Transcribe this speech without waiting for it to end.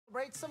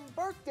celebrate some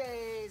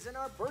birthdays in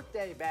our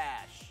birthday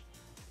bash.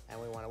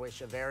 And we want to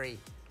wish a very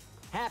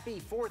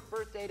happy 4th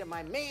birthday to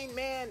my main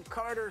man,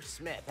 Carter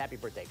Smith. Happy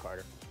birthday,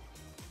 Carter.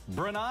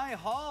 Brunei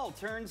Hall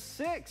turns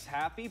 6.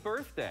 Happy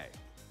birthday.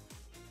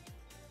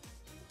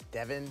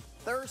 Devin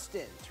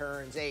Thurston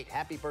turns 8.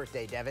 Happy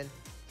birthday, Devin.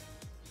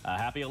 A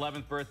happy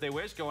 11th birthday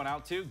wish going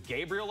out to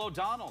Gabriel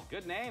O'Donnell.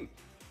 Good name.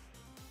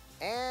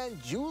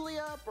 And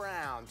Julia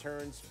Brown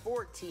turns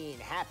 14.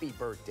 Happy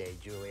birthday,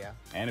 Julia.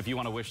 And if you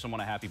want to wish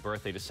someone a happy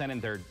birthday, just send in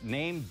their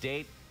name,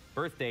 date,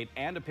 birth date,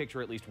 and a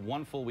picture at least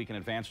one full week in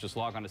advance. Just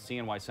log on to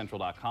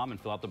cnycentral.com and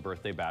fill out the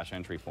birthday bash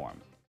entry form.